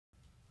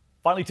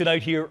Finally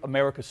tonight here,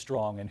 America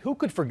Strong. And who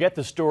could forget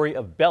the story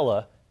of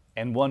Bella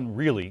and one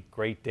really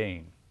Great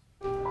Dane?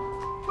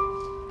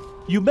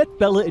 You met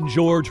Bella and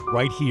George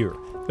right here.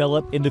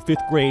 Bella in the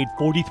 5th grade,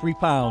 43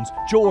 pounds.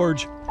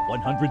 George,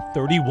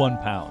 131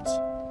 pounds.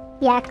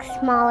 He acts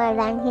smaller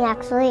than he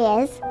actually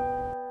is.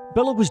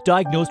 Bella was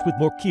diagnosed with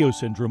Morquio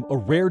syndrome, a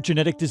rare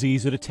genetic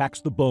disease that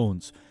attacks the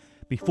bones.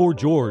 Before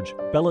George,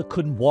 Bella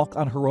couldn't walk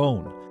on her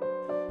own.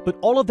 But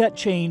all of that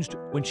changed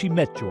when she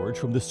met George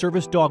from the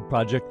Service Dog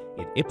Project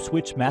in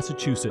Ipswich,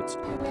 Massachusetts.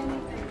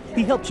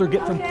 He helps her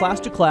get from class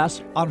to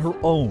class on her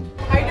own.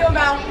 How you doing,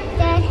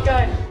 Mel?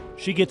 Good.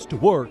 She gets to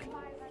work,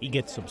 he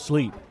gets some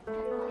sleep.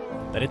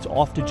 Then it's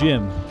off to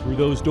gym through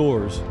those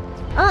doors.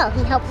 Oh,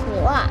 he helps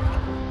me walk.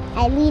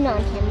 I lean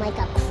on him like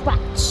a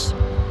crutch.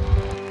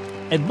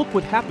 And look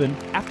what happened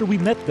after we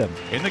met them.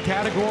 In the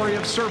category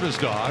of service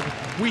dog,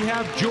 we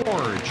have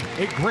George,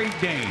 a Great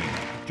Dane.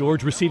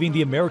 George receiving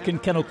the American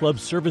Kennel Club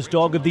Service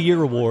Dog of the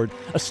Year award,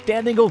 a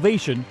standing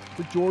ovation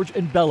for George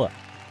and Bella.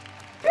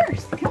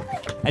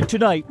 And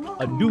tonight,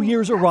 a New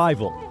Year's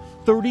arrival.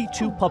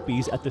 32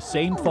 puppies at the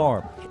same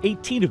farm.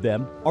 18 of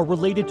them are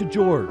related to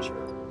George,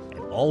 and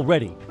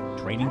already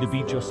training to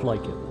be just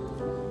like him.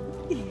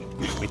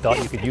 We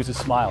thought you could use a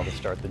smile to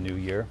start the new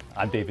year.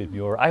 I'm David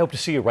Muir. I hope to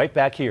see you right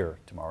back here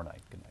tomorrow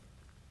night.